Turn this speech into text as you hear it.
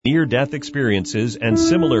near-death experiences and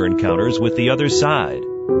similar encounters with the other side.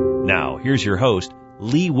 Now, here's your host,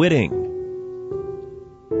 Lee Whitting.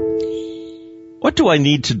 What do I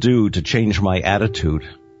need to do to change my attitude?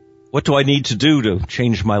 What do I need to do to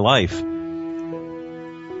change my life?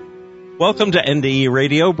 Welcome to NDE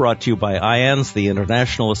Radio, brought to you by IANS, the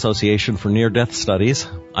International Association for Near-Death Studies.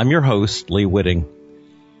 I'm your host, Lee Whitting.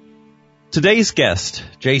 Today's guest,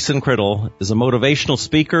 Jason Criddle, is a motivational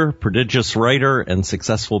speaker, prodigious writer, and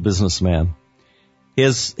successful businessman.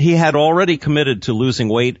 He had already committed to losing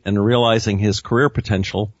weight and realizing his career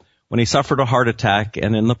potential when he suffered a heart attack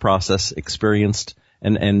and in the process experienced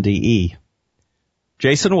an NDE.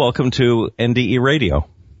 Jason, welcome to NDE Radio.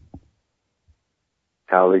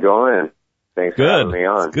 How's it going? Thanks for having me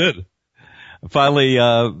on. Good. Finally,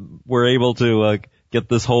 we're able to get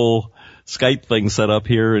this whole Skype thing set up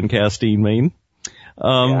here in Castine, Maine.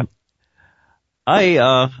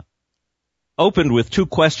 I opened with two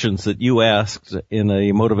questions that you asked in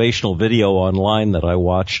a motivational video online that I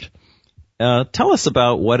watched. Tell us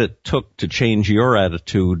about what it took to change your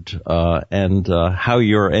attitude and how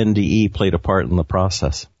your NDE played a part in the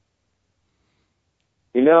process.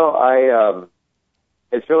 You know,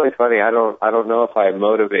 it's really funny. I don't know if I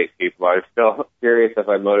motivate people. I'm still curious if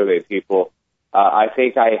I motivate people. I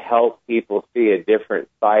think I help people see a different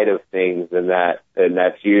side of things, and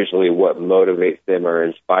that's usually what motivates them or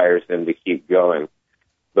inspires them to keep going.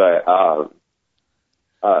 But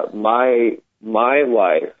my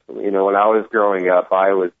life, you know, when I was growing up,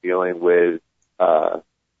 I was dealing with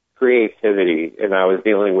creativity, and I was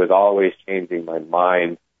dealing with always changing my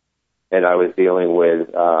mind, and I was dealing with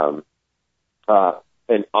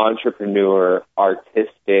an entrepreneur,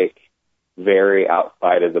 artistic, very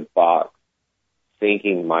outside of the box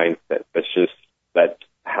thinking mindset. That's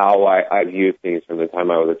how I view things from the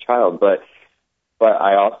time I was a child. But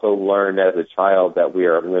I also learned as a child that we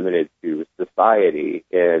are limited to society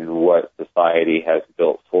and what society has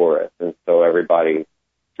built for us. And so everybody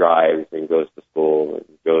drives and goes to school and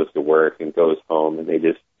goes to work and goes home, and they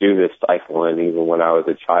just do this cycle. And even when I was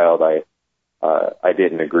a child, I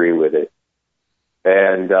didn't agree with it.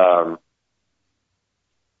 And,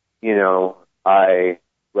 you know, I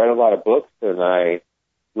read a lot of books, and I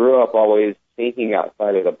grew up always thinking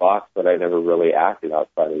outside of the box, but I never really acted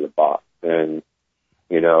outside of the box. And,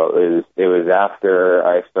 you know, it was after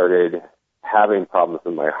I started having problems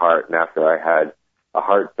with my heart, and after I had a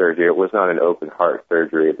heart surgery. It was not an open heart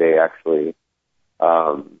surgery. They actually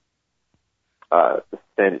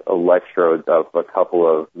sent electrodes of a couple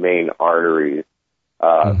of main arteries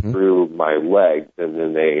through my legs, and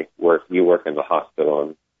then you work in the hospital.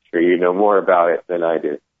 I'm sure you know more about it than I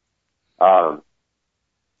do.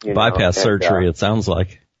 Bypass surgery, it sounds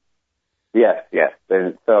like. Yes.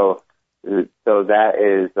 And so that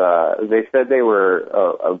is, they said they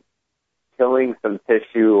were killing some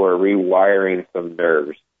tissue or rewiring some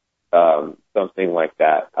nerves, something like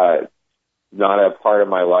that. Not a part of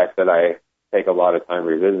my life that I take a lot of time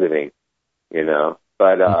revisiting, you know.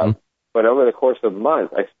 But over the course of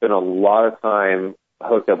months, I spent a lot of time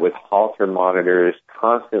hooked up with Holter monitors,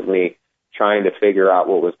 constantly trying to figure out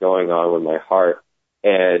what was going on with my heart.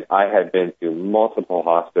 And I had been to multiple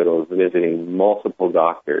hospitals, visiting multiple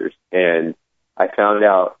doctors, and I found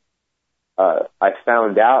out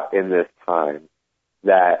in this time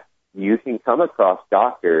that you can come across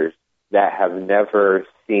doctors that have never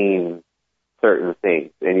seen certain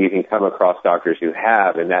things, and you can come across doctors who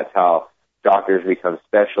have, and that's how doctors become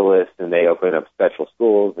specialists, and they open up special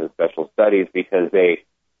schools and special studies because they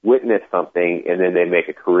witness something, and then they make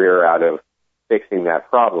a career out of fixing that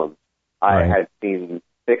problem. Right. I had seen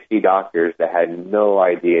 60 doctors that had no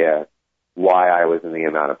idea why I was in the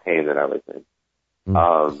amount of pain that I was in.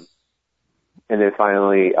 And then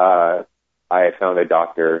finally, I found a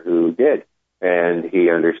doctor who did, and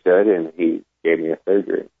he understood, and he gave me a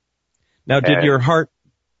surgery. Now, did your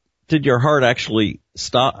heart actually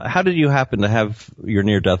stop? How did you happen to have your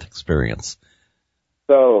near-death experience?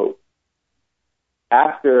 So,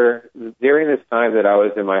 during this time that I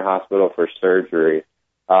was in my hospital for surgery,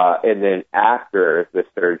 and then after the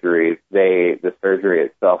surgery, the surgery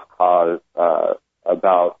itself caused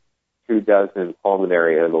about 24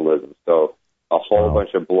 pulmonary embolisms. So a whole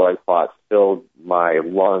bunch of blood clots filled my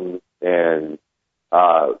lungs, and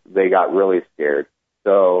they got really scared.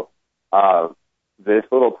 So this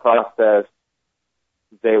little process,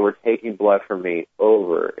 they were taking blood from me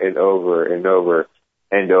over and over and over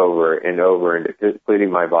and over and over, and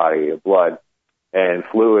depleting my body of blood and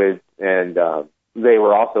fluids, and they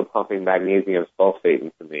were also pumping magnesium sulfate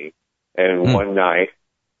into me. And one night,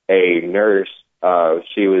 a nurse,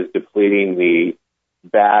 she was depleting the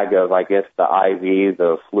bag of, I guess, the IV,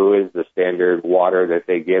 the fluids, the standard water that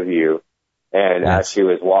they give you. And Yes. as she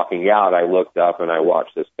was walking out, I looked up and I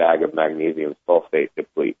watched this bag of magnesium sulfate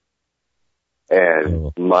deplete.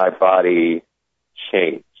 And my body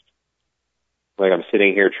changed. Like, I'm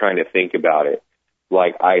sitting here trying to think about it.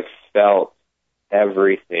 Like, I felt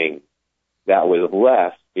everything that was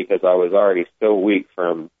left because I was already so weak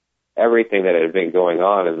from everything that had been going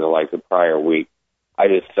on in the prior week. I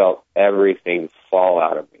just felt everything fall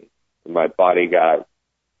out of me. And my body got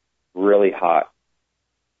really hot.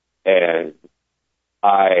 And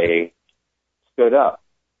I stood up.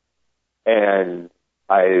 And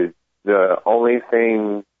the only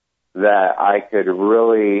thing that I could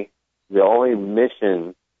really, the only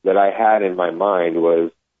mission that I had in my mind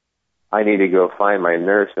was I need to go find my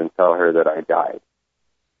nurse and tell her that I died.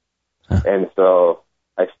 Huh. And so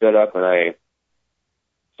I stood up and I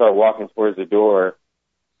started walking towards the door,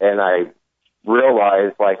 and I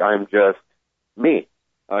realized, like, I'm just me.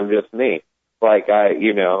 I'm just me. Like,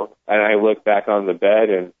 and I look back on the bed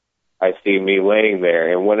and I see me laying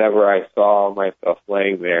there. And whenever I saw myself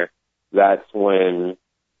laying there, that's when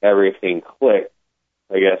everything clicked,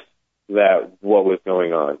 I guess, that what was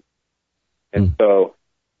going on. And so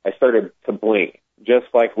I started to blink, just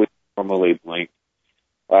like we normally blink.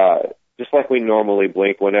 Just like we normally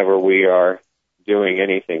blink whenever we are doing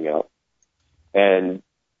anything else. And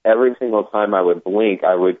every single time I would blink,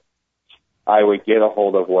 I would get a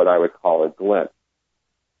hold of what I would call a glimpse.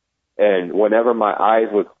 And whenever my eyes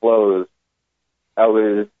would close,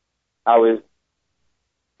 I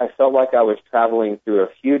felt like I was traveling through a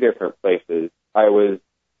few different places. I was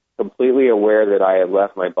completely aware that I had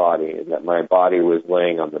left my body and that my body was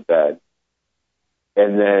laying on the bed.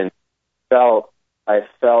 And then I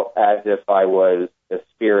felt as if I was a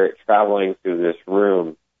spirit traveling through this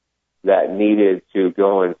room that needed to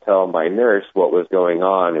go and tell my nurse what was going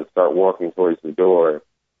on and start walking towards the door.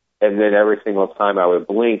 And then every single time I would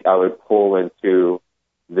blink, I would pull into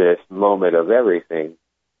this moment of everything.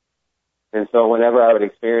 And so whenever I would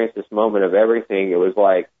experience this moment of everything, it was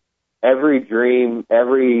like every dream,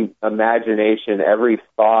 every imagination, every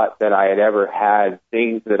thought that I had ever had,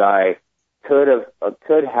 things that I could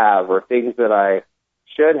have, or things that I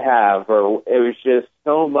should have, or it was just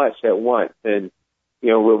so much at once. And,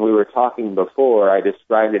 when we were talking before, I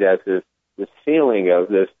described it as this feeling of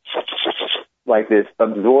this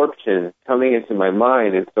absorption coming into my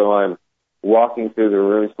mind. And so I'm walking through the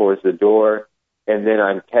room towards the door, and then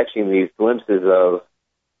I'm catching these glimpses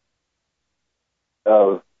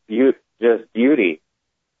of just beauty,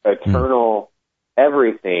 eternal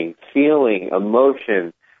everything, feeling,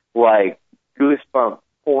 emotion, like goosebumps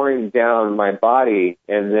pouring down my body.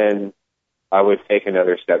 And then I would take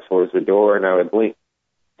another step towards the door and I would blink.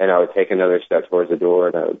 And I would take another step towards the door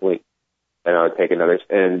and I would blink. And I would take another.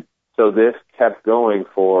 And so this kept going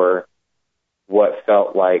for what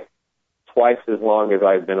felt like twice as long as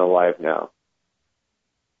I've been alive now.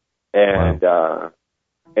 And, wow.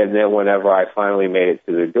 And then whenever I finally made it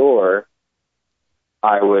to the door,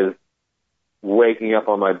 I was waking up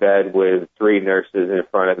on my bed with 3 nurses in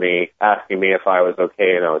front of me asking me if I was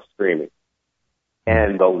okay, and I was screaming.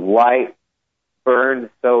 And the light burned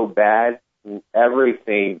so bad,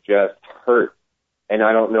 everything just hurt. And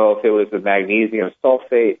I don't know if it was the magnesium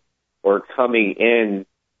sulfate or coming in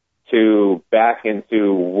back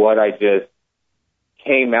into what I just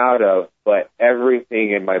came out of, but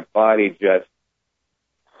everything in my body just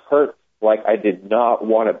hurt like I did not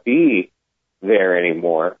want to be there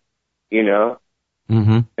anymore,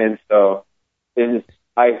 Mm-hmm. And so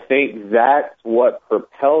I think that's what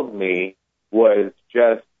propelled me, was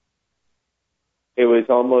just, it was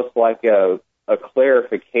almost like a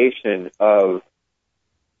clarification of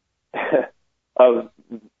of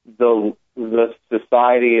the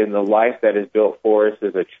society and the life that is built for us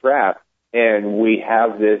as a trap. And we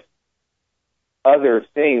have this other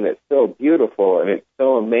thing that's so beautiful and it's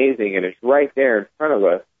so amazing and it's right there in front of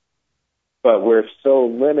us, but we're so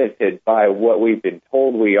limited by what we've been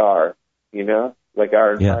told we are, like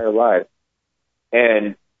our entire life.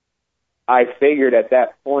 And I figured at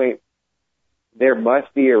that point, there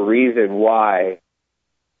must be a reason why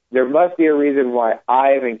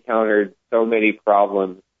I've encountered so many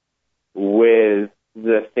problems with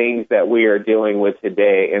the things that we are dealing with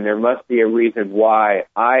today. And there must be a reason why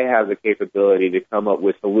I have the capability to come up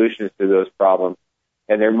with solutions to those problems.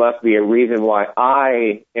 And there must be a reason why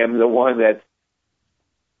I am the one that's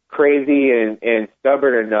crazy and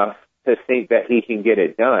stubborn enough to think that he can get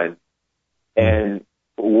it done. And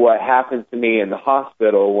what happened to me in the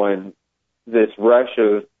hospital when this rush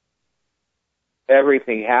of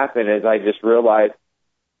everything happened is I just realized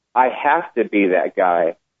I have to be that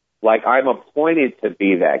guy. Like, I'm appointed to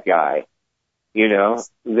be that guy. You know,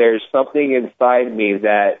 there's something inside me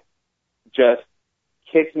that just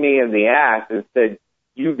kicked me in the ass and said,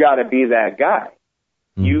 you got to be that guy.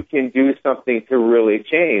 You can do something to really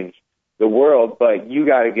change the world, but you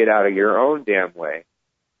got to get out of your own damn way.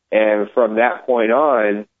 And from that point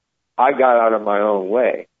on, I got out of my own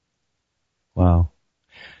way. Wow.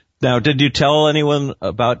 Now, did you tell anyone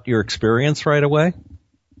about your experience right away?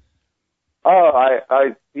 Oh, I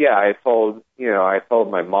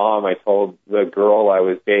told my mom, I told the girl I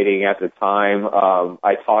was dating at the time.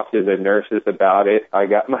 I talked to the nurses about it. I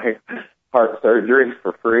got my heart surgery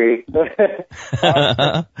for free.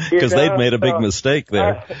 Because they'd made a big mistake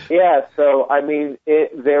there. So, I mean,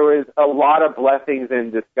 there was a lot of blessings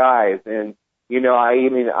in disguise. And, you know, I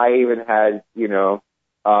even had, you know,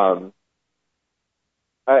 I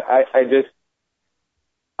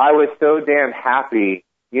was so damn happy,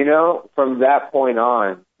 you know, from that point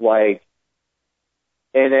on, like,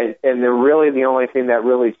 and really the only thing that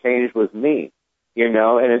really changed was me, you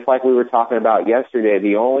know, and it's like we were talking about yesterday,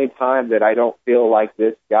 the only time that I don't feel like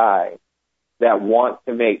this guy that wants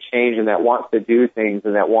to make change and that wants to do things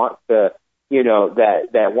and that wants to, you know,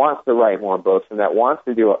 that wants to write more books and that wants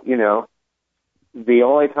to do, you know, the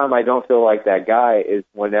only time I don't feel like that guy is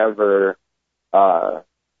whenever,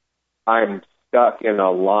 I'm stuck in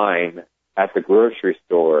a line at the grocery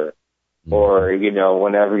store, or, you know,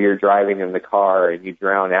 whenever you're driving in the car and you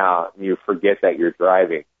drown out and you forget that you're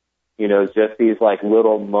driving. You know, just these like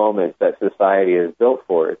little moments that society is built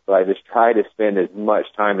for it. So I just try to spend as much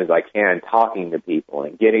time as I can talking to people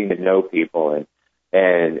and getting to know people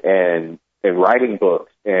and writing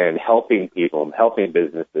books and helping people and helping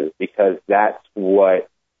businesses, because that's what,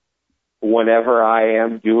 whenever I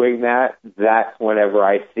am doing that, that's whenever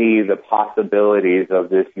I see the possibilities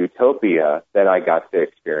of this utopia that I got to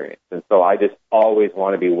experience. And so I just always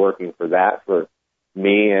want to be working for that, for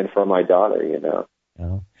me and for my daughter, you know.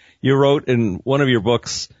 Yeah. You wrote in one of your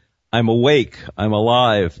books, I'm awake, I'm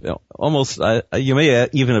alive. Almost, you may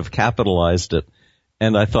even have capitalized it.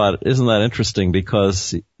 And I thought, isn't that interesting?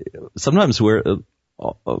 Because sometimes we're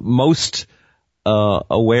most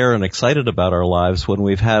aware and excited about our lives when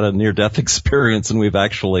we've had a near-death experience and we've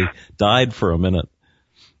actually died for a minute.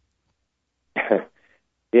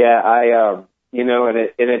 Yeah, you know, and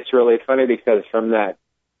it's really funny because from that,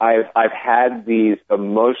 I've had these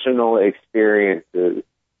emotional experiences,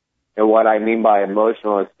 and what I mean by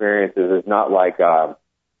emotional experiences is not like,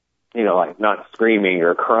 you know, like not screaming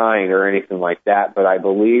or crying or anything like that, but I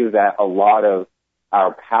believe that a lot of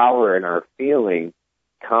our power and our feeling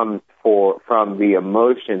comes from the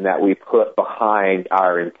emotion that we put behind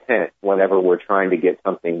our intent whenever we're trying to get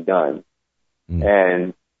something done.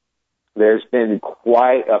 And there's been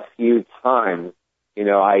quite a few times, you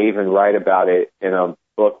know, I even write about it in a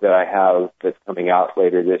book that I have that's coming out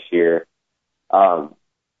later this year,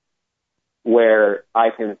 where I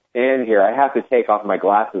can stand here. I have to take off my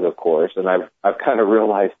glasses, of course, and I've kind of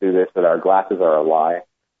realized through this that our glasses are a lie.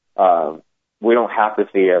 We don't have to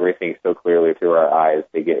see everything so clearly through our eyes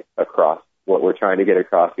to get across what we're trying to get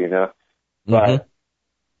across, you know. But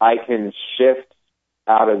I can shift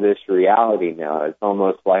out of this reality now. It's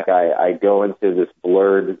almost like I go into this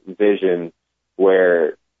blurred vision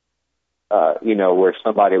where, you know, where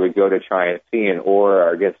somebody would go to try and see an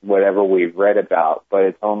aura or get whatever we've read about. But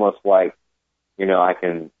it's almost like, you know, I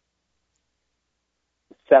can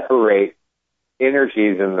separate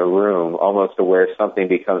energies in the room almost to where something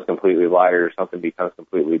becomes completely light or something becomes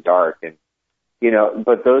completely dark. And, you know,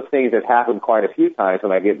 but those things have happened quite a few times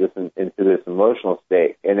when I get into this emotional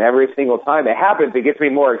state. And every single time it happens, it gets me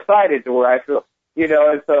more excited to where I feel, you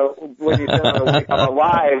know, and so when you said I'm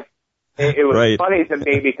alive, it was funny to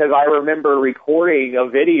me because I remember recording a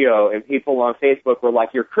video and people on Facebook were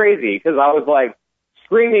like, you're crazy, because I was like,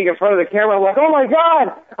 screaming in front of the camera. I'm like, oh my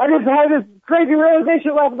God, I just had this crazy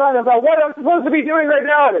realization last night about what I'm supposed to be doing right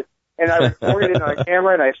now. And I recorded it on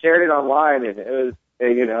camera and I shared it online, and it was,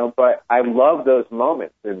 you know, but I love those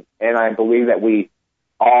moments, and I believe that we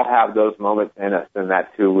all have those moments in us, and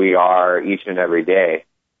that's who we are each and every day.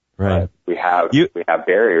 Right. We have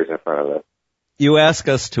barriers in front of us. You ask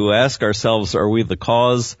us to ask ourselves, are we the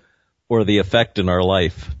cause or the effect in our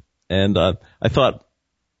life? And I thought,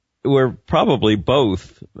 we're probably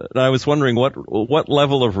both. I was wondering what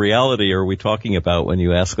level of reality are we talking about when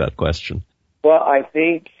you ask that question? Well, I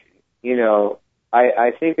think, you know,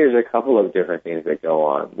 I think there's a couple of different things that go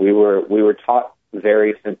on. We were taught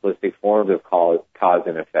very simplistic forms of cause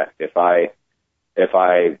and effect. If I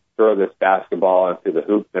throw this basketball into the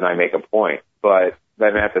hoop, then I make a point. But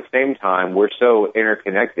then at the same time, we're so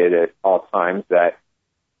interconnected at all times that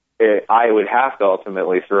I would have to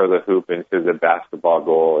ultimately throw the hoop into the basketball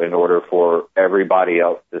goal in order for everybody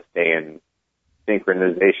else to stay in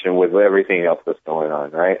synchronization with everything else that's going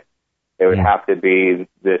on, right? It would have to be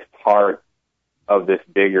this part of this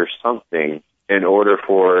bigger something in order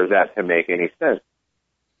for that to make any sense.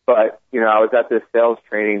 But, I was at this sales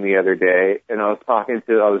training the other day, and I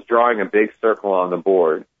was drawing a big circle on the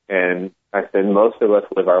board, and I said, most of us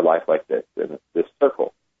live our life like this, in this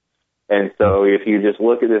circle. And so if you just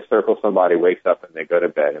look at this circle, somebody wakes up and they go to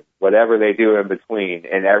bed, and whatever they do in between,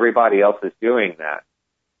 and everybody else is doing that.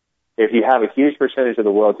 If you have a huge percentage of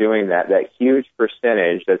the world doing that huge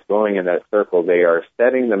percentage that's going in that circle, they are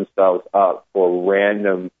setting themselves up for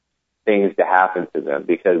random things to happen to them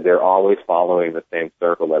because they're always following the same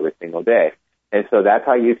circle every single day. And so that's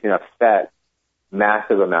how you can affect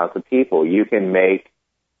massive amounts of people. You can make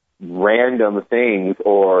random things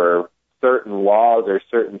or certain laws or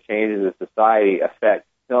certain changes in society affect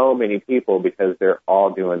so many people because they're all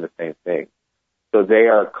doing the same thing. So they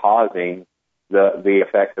are causing the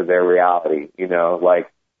effects of their reality,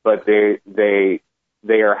 but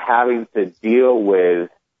they are having to deal with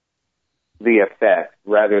the effect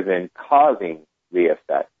rather than causing the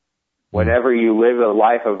effect. Whenever you live a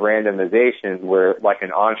life of randomization where, like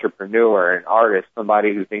an entrepreneur, an artist,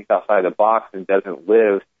 somebody who thinks outside the box and doesn't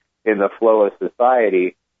live in the flow of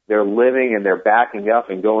society, they're living and they're backing up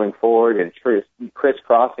and going forward and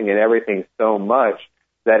crisscrossing and everything so much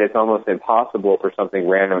that it's almost impossible for something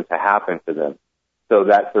random to happen to them. So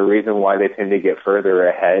that's the reason why they tend to get further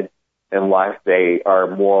ahead in life. They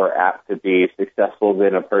are more apt to be successful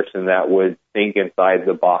than a person that would think inside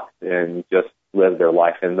the box and just live their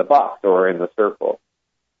life in the box or in the circle.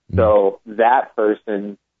 So that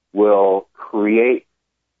person will create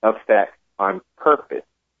effects on purpose.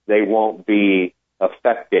 They won't be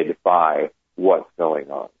affected by what's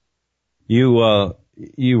going on.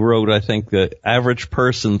 You wrote, I think, the average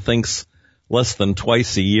person thinks less than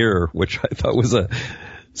twice a year, which I thought was a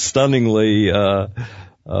stunningly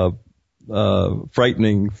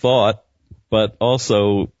frightening thought, but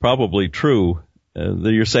also probably true.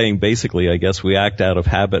 You're saying basically, I guess, we act out of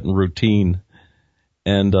habit and routine.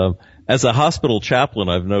 And as a hospital chaplain,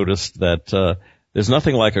 I've noticed that there's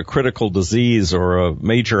nothing like a critical disease or a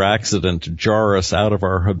major accident to jar us out of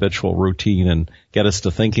our habitual routine and get us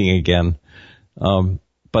to thinking again.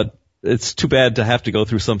 But it's too bad to have to go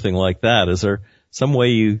through something like that. Is there some way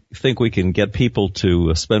you think we can get people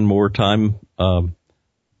to spend more time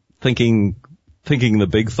thinking the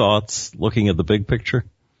big thoughts, looking at the big picture?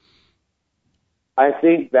 I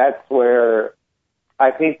think that's where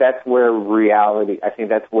reality, I think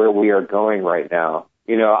that's where we are going right now.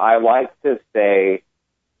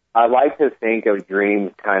 I like to think of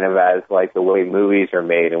dreams kind of as like the way movies are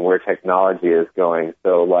made and where technology is going.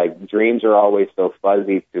 So like dreams are always so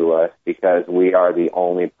fuzzy to us because we are the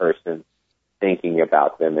only person thinking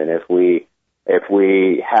about them. And if we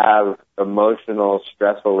have emotional,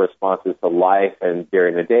 stressful responses to life and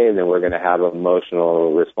during the day, then we're going to have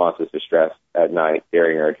emotional responses to stress at night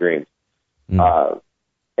during our dreams.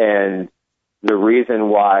 And the reason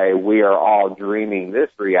why we are all dreaming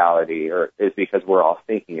this reality is because we're all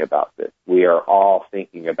thinking about this. We are all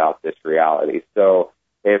thinking about this reality. So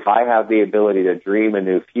if I have the ability to dream a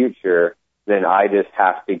new future, then I just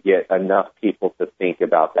have to get enough people to think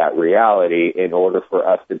about that reality in order for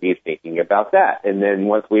us to be thinking about that. And then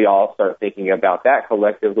once we all start thinking about that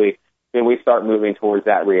collectively, then we start moving towards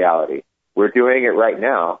that reality. We're doing it right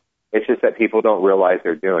now. It's just that people don't realize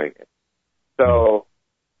they're doing it. So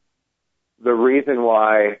the reason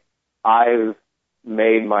why I've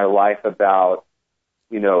made my life about,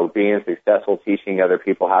 being successful, teaching other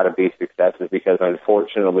people how to be successful is because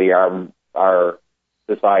unfortunately our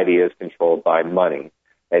society is controlled by money,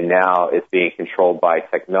 and now it's being controlled by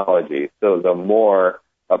technology. So the more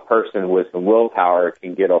a person with some willpower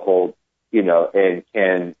can get a hold, and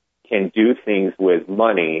can do things with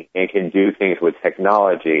money and can do things with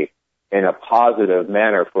technology in a positive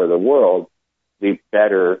manner for the world, the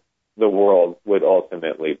better the world would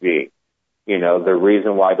ultimately be. The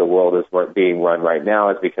reason why the world is being run right now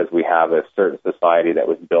is because we have a certain society that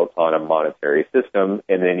was built on a monetary system,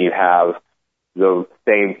 and then you have the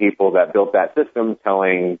same people that built that system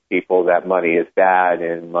telling people that money is bad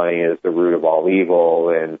and money is the root of all evil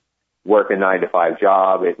and work a 9-to-5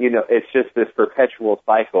 job. And, it's just this perpetual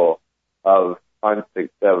cycle of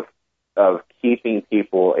keeping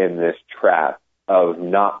people in this trap of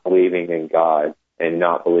not believing in God and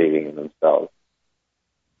not believing in themselves.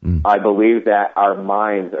 I believe that our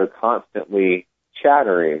minds are constantly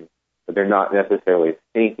chattering, but they're not necessarily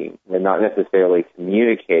thinking. They're not necessarily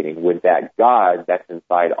communicating with that God that's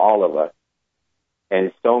inside all of us.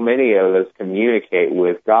 And so many of us communicate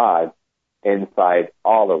with God inside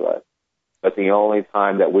all of us. But the only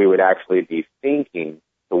time that we would actually be thinking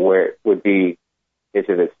to where it would be is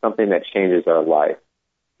if it's something that changes our life.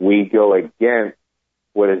 We go against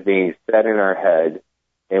what is being said in our head,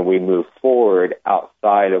 and we move forward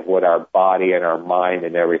outside of what our body and our mind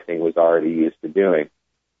and everything was already used to doing.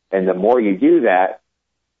 And the more you do that,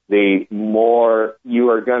 the more you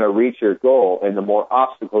are going to reach your goal and the more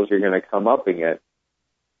obstacles you're going to come up against.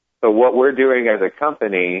 So what we're doing as a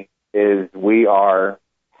company is we are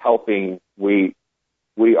helping, we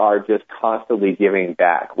are just constantly giving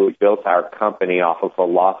back. We built our company off a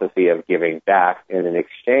philosophy of giving back, and in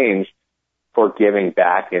exchange for giving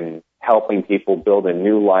back and helping people build a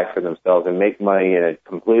new life for themselves and make money in a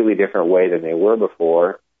completely different way than they were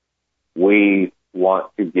before, we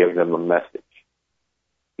want to give them a message.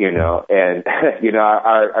 And,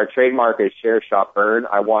 our trademark is Share, Shop, Earn.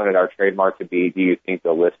 I wanted our trademark to be, do you think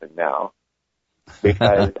they'll listen now?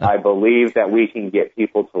 Because I believe that we can get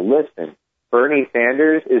people to listen. Bernie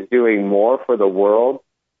Sanders is doing more for the world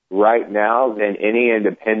right now than any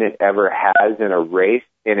independent ever has in a race,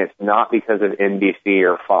 and it's not because of NBC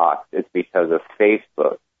or Fox. It's because of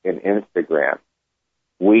Facebook and Instagram.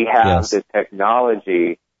 We have the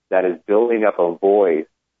technology that is building up a voice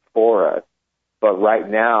for us, but right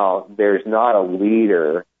now there's not a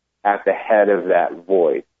leader at the head of that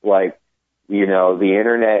voice. The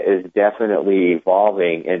internet is definitely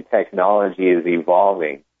evolving and technology is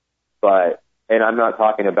evolving, and I'm not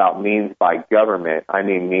talking about means by government. I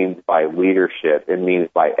mean means by leadership and means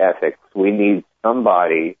by ethics. We need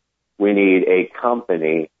somebody, we need a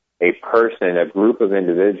company, a person, a group of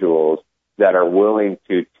individuals that are willing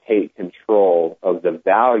to take control of the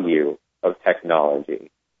value of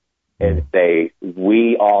technology and say,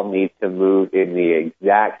 we all need to move in the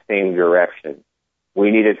exact same direction. We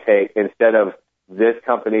need to take, instead of this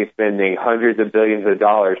company spending hundreds of billions of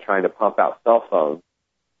dollars trying to pump out cell phones,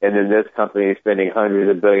 and then this company is spending hundreds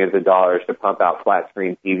of billions of dollars to pump out flat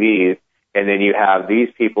screen TVs, and then you have these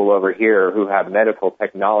people over here who have medical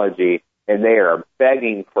technology, and they are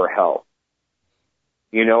begging for help.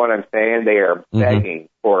 You know what I'm saying? They are begging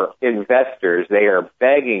for investors. They are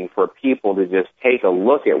begging for people to just take a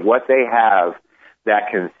look at what they have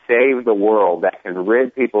that can save the world, that can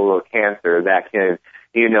rid people of cancer, that can,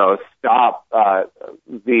 stop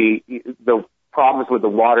the problems with the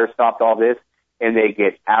water, stop all this, and they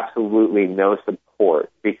get absolutely no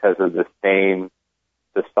support because of the same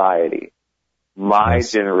society. My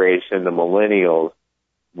generation, the millennials,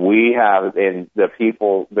 we have, and the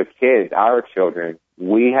people, the kids, our children,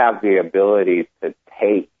 we have the ability to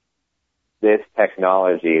take this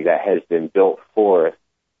technology that has been built for us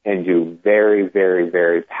and do very, very,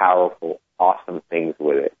 very powerful, awesome things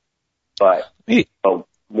with it. But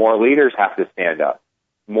more leaders have to stand up.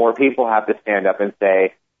 More people have to stand up and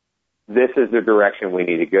say, this is the direction we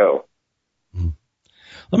need to go.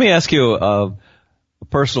 Let me ask you a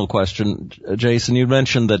personal question. Jason, you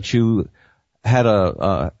mentioned that you had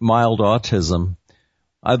a mild autism.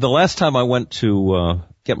 The last time I went to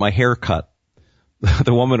get my hair cut,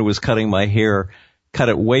 the woman who was cutting my hair cut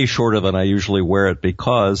it way shorter than I usually wear it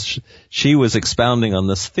because she was expounding on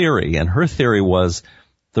this theory, and her theory was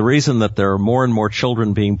the reason that there are more and more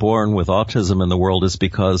children being born with autism in the world is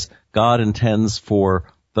because God intends for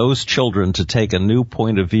those children to take a new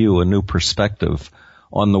point of view, a new perspective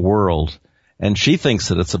on the world. And she thinks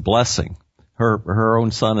that it's a blessing. Her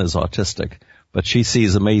own son is autistic, but she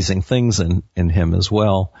sees amazing things in him as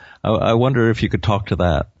well. I wonder if you could talk to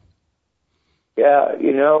that. Yeah,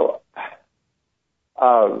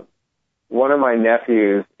 one of my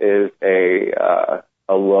nephews is a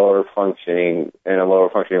lower functioning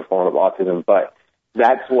form of autism, but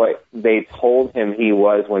that's what they told him he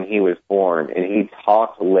was when he was born. And he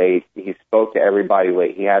talked late. He spoke to everybody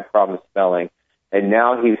late. He had problems spelling. And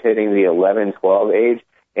now he's hitting the 11, 12 age,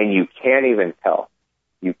 and you can't even tell.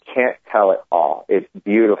 You can't tell at all. It's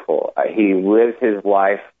beautiful. He lives his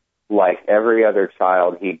life like every other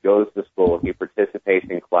child. He goes to school. He participates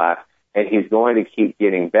in class, and he's going to keep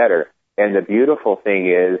getting better. And the beautiful thing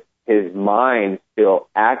is his mind still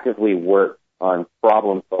actively works on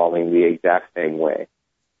problem solving the exact same way.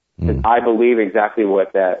 I believe exactly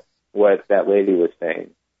what that lady was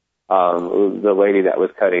saying. The lady that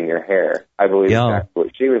was cutting your hair. I believe exactly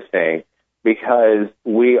what she was saying, because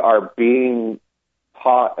we are being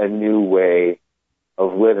taught a new way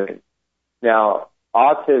of living. Now,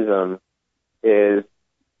 autism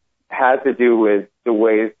has to do with the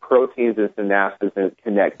way proteins and synapses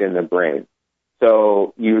connect in the brain.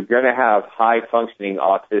 So you're going to have high-functioning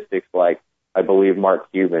autistics like I believe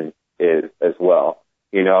Mark Cuban is as well.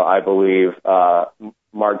 I believe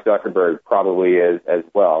Mark Zuckerberg probably is as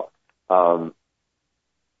well.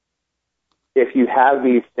 If you have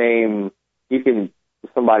these same,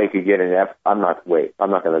 somebody could get an I'm not going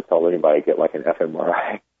to tell anybody to get like an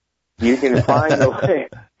fMRI. You can find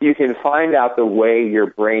you can find out the way your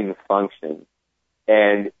brain functions,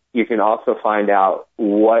 and you can also find out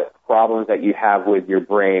what problems that you have with your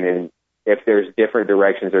brain, and if there's different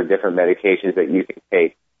directions or different medications that you can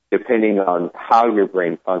take depending on how your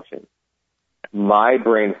brain functions. My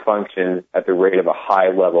brain functions at the rate of a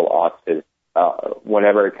high-level autism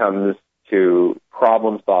whenever it comes to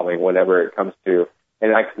problem solving, whenever it comes to,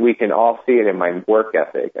 and we can all see it in my work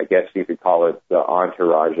ethic. I guess you could call it the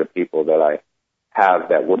entourage of people that I have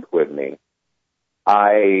that work with me.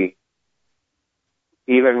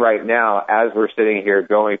 Even right now, as we're sitting here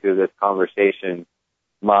going through this conversation,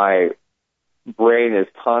 my brain is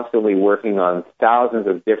constantly working on thousands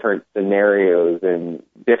of different scenarios and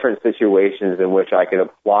different situations in which I can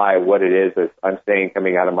apply what it is that I'm saying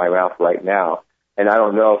coming out of my mouth right now. And I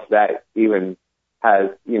don't know if that even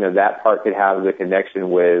has, that part could have the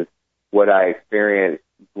connection with what I experienced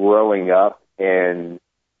growing up and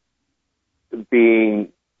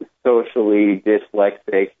being socially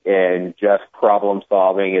dyslexic and just problem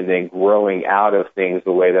solving and then growing out of things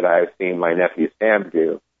the way that I've seen my nephew Sam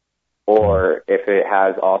do. Or if it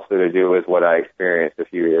has also to do with what I experienced a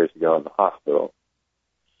few years ago in the hospital.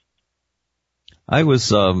 I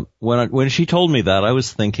was, when she told me that, I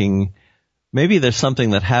was thinking maybe there's something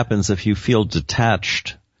that happens if you feel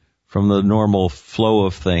detached from the normal flow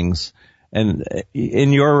of things. And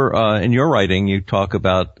in your writing, you talk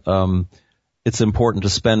about, it's important to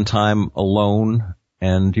spend time alone.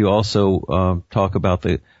 And you also, talk about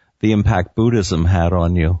the impact Buddhism had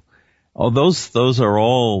on you. Oh, those are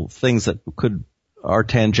all things that are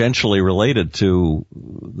tangentially related to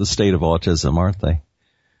the state of autism, aren't they?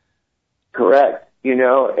 Correct.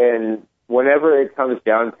 And whenever it comes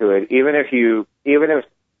down to it, whenever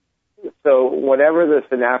the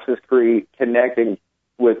synapses connecting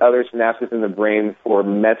with other synapses in the brain for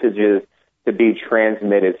messages to be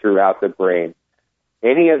transmitted throughout the brain,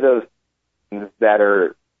 any of those things that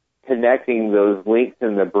are connecting those links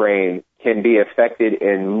in the brain can be affected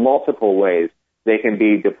in multiple ways. They can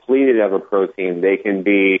be depleted of a protein. They can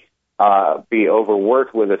be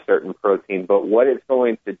overworked with a certain protein. But what it's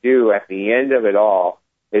going to do at the end of it all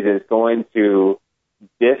is it's going to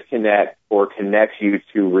disconnect or connect you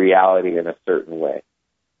to reality in a certain way.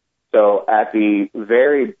 So at the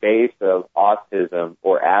very base of autism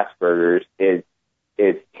or Asperger's,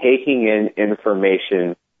 it's taking in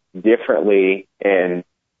information differently and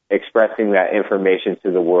expressing that information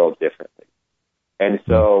to the world differently. And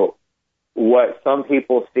so what some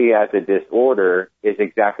people see as a disorder is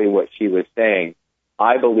exactly what she was saying.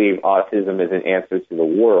 I believe autism is an answer to the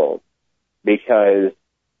world, because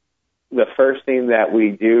the first thing that we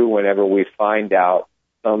do whenever we find out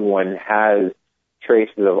someone has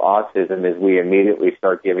traces of autism is we immediately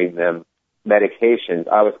start giving them medications.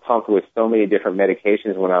 I was pumped with so many different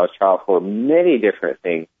medications when I was a child for many different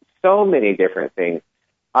things, so many different things.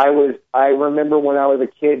 I remember when I was a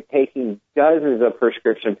kid taking dozens of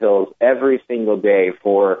prescription pills every single day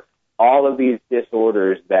for all of these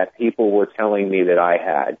disorders that people were telling me that I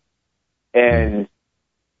had. And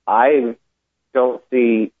I don't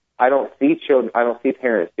see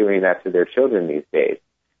parents doing that to their children these days.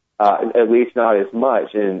 At least not as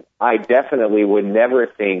much. And I definitely would never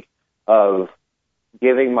think of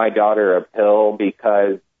giving my daughter a pill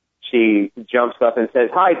because she jumps up and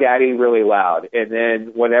says, "Hi, Daddy," really loud. And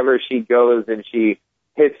then whenever she goes and she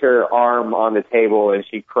hits her arm on the table and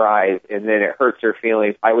she cries and then it hurts her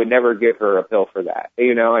feelings, I would never give her a pill for that,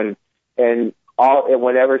 and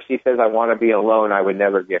whenever she says, "I want to be alone," I would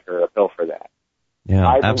never give her a pill for that. Yeah,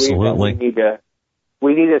 I believe absolutely. that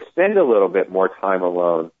we need to spend a little bit more time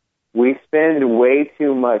alone. We spend way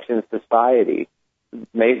too much in society,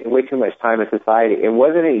 way too much time in society. And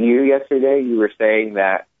wasn't it you yesterday? You were saying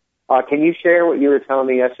that. Can you share what you were telling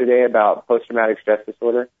me yesterday about post-traumatic stress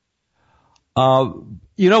disorder?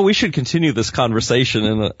 We should continue this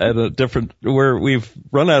conversation at a different, where we've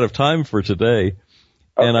run out of time for today.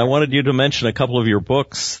 Okay. And I wanted you to mention a couple of your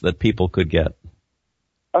books that people could get.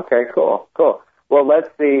 Okay, cool. Well, let's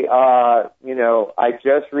see. I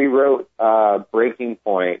just rewrote Breaking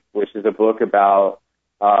Point, which is a book about,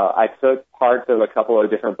 I took parts of a couple of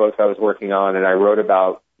different books I was working on, and I wrote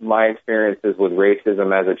about my experiences with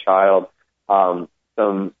racism as a child,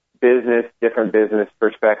 some different business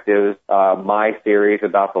perspectives, my theories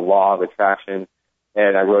about the law of attraction,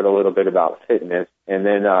 and I wrote a little bit about fitness. And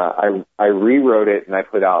then I rewrote it, and I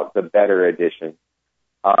put out the better edition.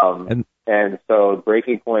 And so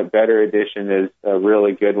Breaking Point Better Edition is a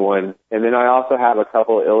really good one. And then I also have a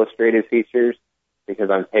couple illustrated features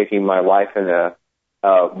because I'm taking my life in a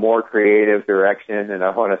more creative direction, and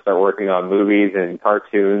I want to start working on movies and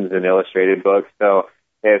cartoons and illustrated books. So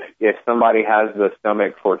if somebody has the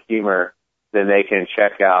stomach for humor, then they can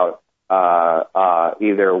check out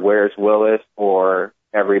either Where's Willis or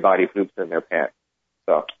Everybody Poops in Their Pants.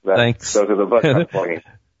 So thanks. Those are the books I'm plugging.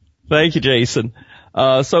 Thank you, Jason.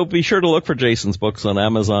 So be sure to look for Jason's books on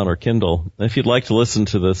Amazon or Kindle. If you'd like to listen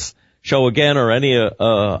to this show again or any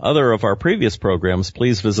other of our previous programs,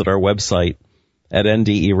 please visit our website at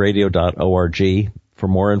nderadio.org. For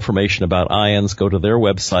more information about IANDS, go to their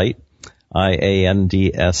website,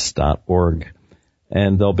 iands.org.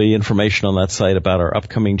 And there'll be information on that site about our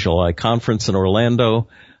upcoming July conference in Orlando.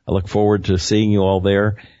 I look forward to seeing you all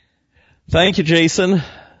there. Thank you, Jason.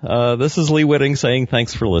 This is Lee Witting saying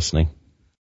thanks for listening.